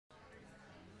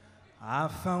I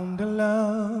found a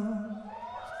love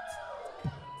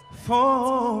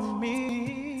for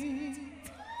me.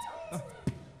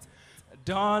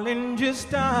 Darling, just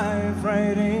dive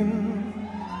right in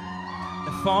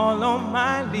and follow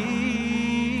my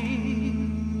lead.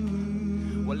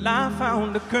 Well, I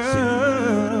found a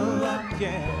girl,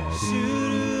 yeah,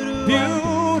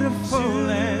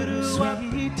 beautiful and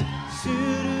sweet.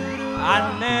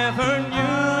 I never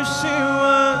knew she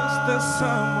was the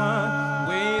someone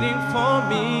waiting for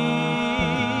me.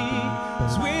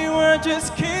 'Cause we were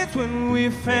just kids when we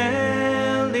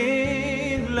fell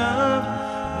in love,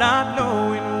 not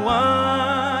knowing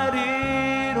what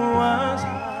it was.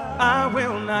 I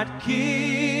will not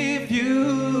give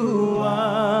you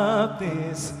up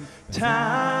this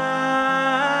time.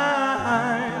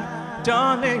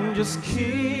 Darling, just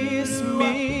kiss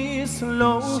me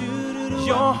slow.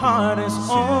 Your heart is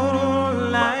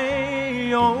all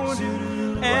I own,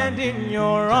 and in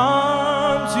your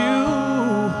arms you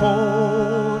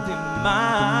hold in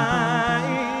mine.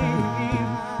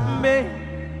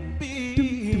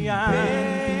 Maybe I'm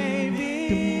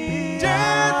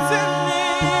dancing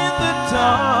in the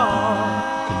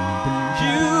dark,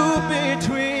 you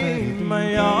between my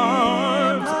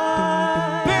arms,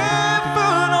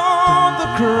 barefoot on the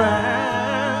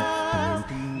grass,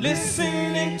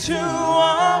 listening to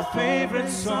our favorite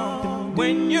song.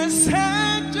 When you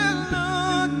said you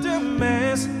looked a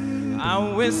mess, I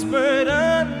whispered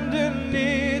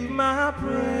underneath my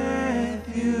breath,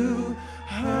 you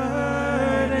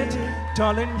heard it.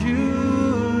 Darling, you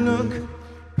look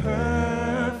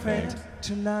perfect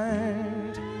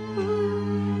tonight.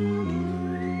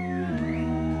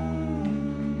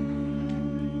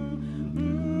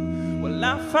 Well,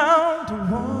 I found a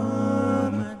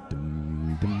woman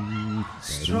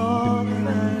stronger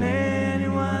than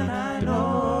anyone I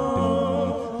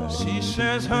know. She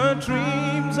shares her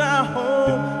dreams. I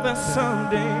hope that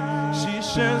someday she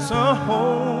shares her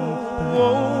home.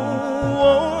 Well,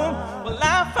 I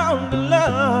found a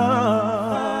love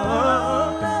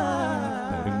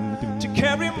to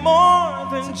carry more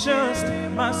than just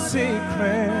my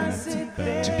secrets,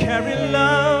 to carry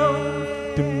love,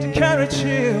 to carry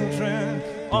children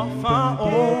of our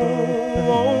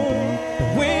own.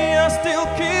 We are still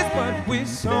kids, but we're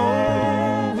so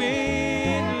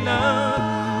in love,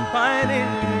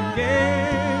 fighting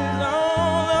against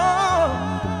all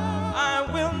odds. I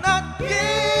will not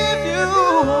give you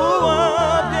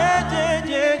up, yeah.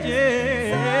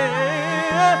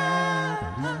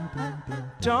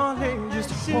 Darling,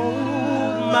 just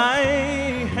hold my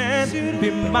hand, be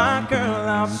my girl,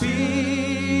 I'll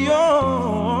be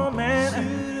your man.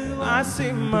 I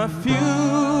see my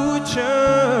future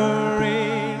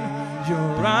in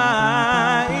your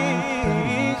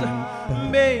eyes.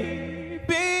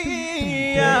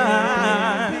 Maybe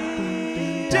I'm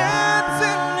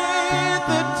dancing in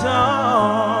the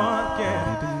dark, yeah,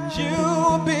 you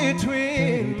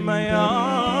between my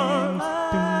arms,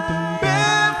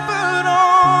 barefoot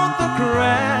on the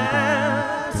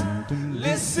grass,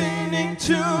 listening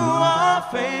to our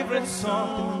favorite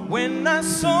song. When I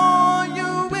saw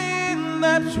you in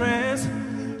that dress,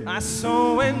 I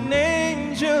saw an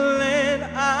angel, and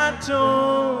I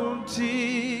don't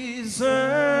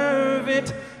deserve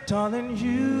it. Darling,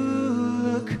 you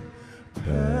look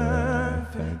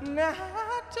perfect. I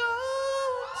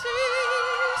don't deserve it.